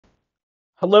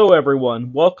Hello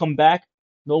everyone, welcome back.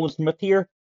 Nolan Smith here,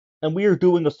 and we are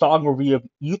doing a song review of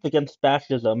Youth Against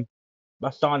Fascism by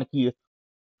Sonic Youth.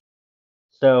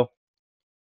 So,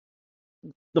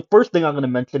 the first thing I'm going to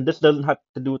mention, this doesn't have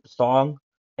to do with the song,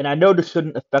 and I know this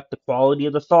shouldn't affect the quality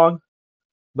of the song,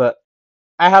 but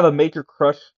I have a major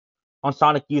crush on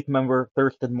Sonic Youth member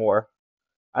Thurston Moore.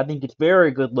 I think he's very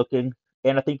good looking,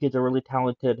 and I think he's a really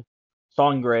talented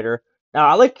songwriter. Now,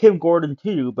 I like Kim Gordon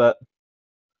too, but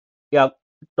yeah,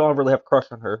 don't really have a crush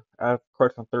on her. I have a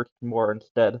crush on Thurston Moore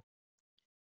instead.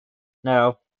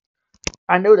 Now,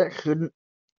 I know that shouldn't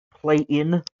play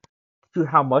in to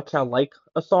how much I like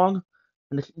a song,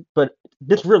 but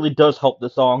this really does help the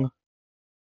song.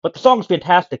 But the song's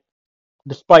fantastic,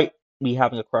 despite me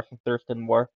having a crush on Thurston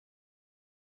Moore.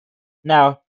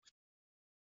 Now,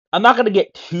 I'm not going to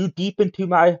get too deep into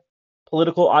my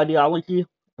political ideology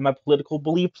and my political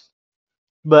beliefs,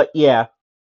 but yeah,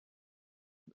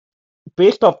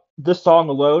 based off this song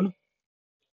alone,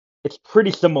 it's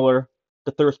pretty similar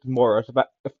to Thurston Moore.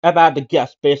 If I had to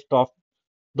guess based off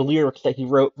the lyrics that he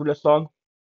wrote for this song.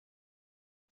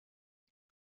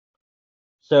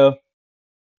 So,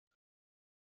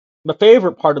 my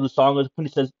favorite part of the song is when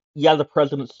he says, "Yeah, the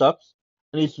president sucks,"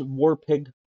 and he's war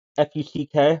pig, fuck.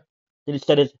 Then he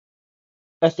said his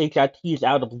shit is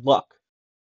out of luck.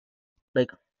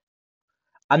 Like,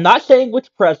 I'm not saying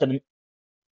which president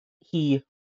he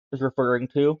is referring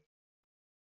to.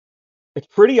 It's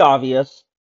pretty obvious,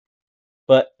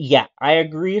 but yeah, I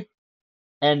agree.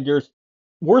 And there's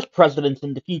worse presidents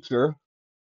in the future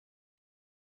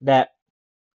that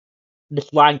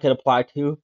this line could apply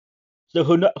to.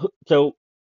 So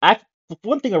I,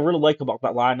 one thing I really like about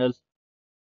that line is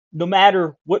no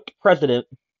matter what president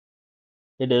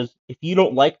it is, if you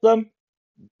don't like them,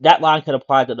 that line can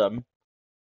apply to them.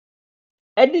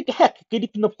 And heck, it could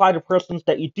even apply to persons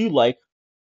that you do like.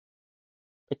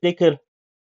 If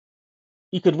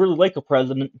you could really like a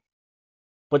president,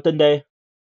 but then they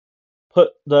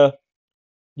put the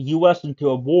U.S. into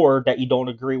a war that you don't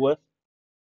agree with,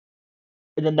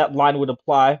 and then that line would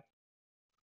apply.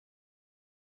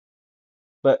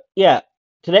 But yeah,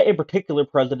 to that in particular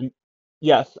president,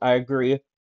 yes, I agree.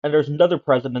 And there's another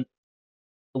president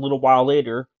a little while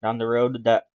later down the road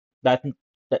that that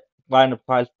line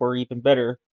applies for even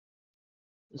better.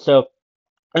 So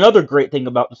another great thing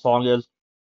about the song is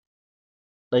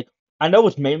like I know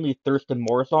it's mainly a Thurston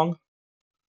Moore song,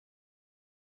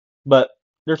 but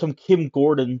there's some Kim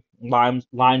Gordon lines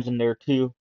in there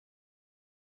too.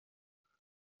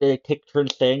 They take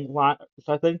turns saying lines,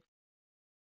 I think,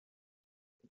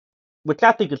 which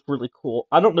I think is really cool.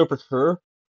 I don't know for sure.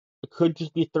 It could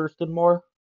just be Thurston Moore,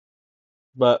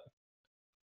 but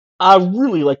I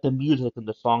really like the music in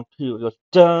the song too. It goes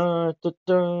dun dun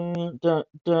dun dun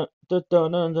dun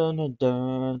dun dun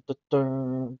dun dun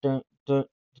dun dun dun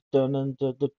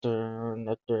dun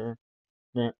dun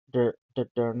dun dun dun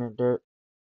dun dun.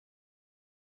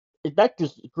 That's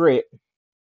just great.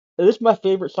 Is this my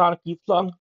favorite Sonic Youth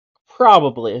song?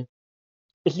 Probably.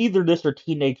 It's either this or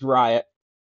Teenage Riot.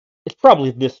 It's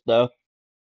probably this though.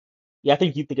 Yeah, I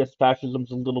think Youth Against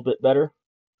Fascism's a little bit better.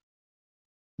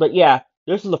 But yeah,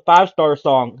 this is a 5-star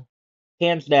song,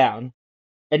 hands down.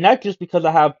 And not just because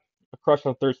I have a crush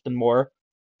on Thurston Moore,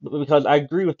 but because I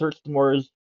agree with Thurston Moore's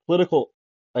political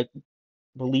like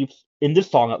beliefs in this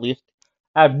song at least.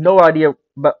 I have no idea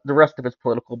about the rest of his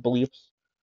political beliefs,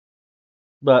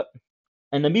 but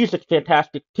and the music's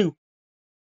fantastic too.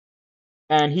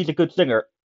 And he's a good singer,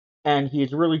 and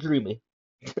he's really dreamy.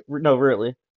 No,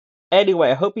 really.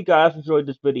 Anyway, I hope you guys enjoyed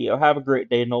this video. Have a great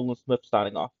day. Nolan Smith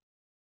signing off.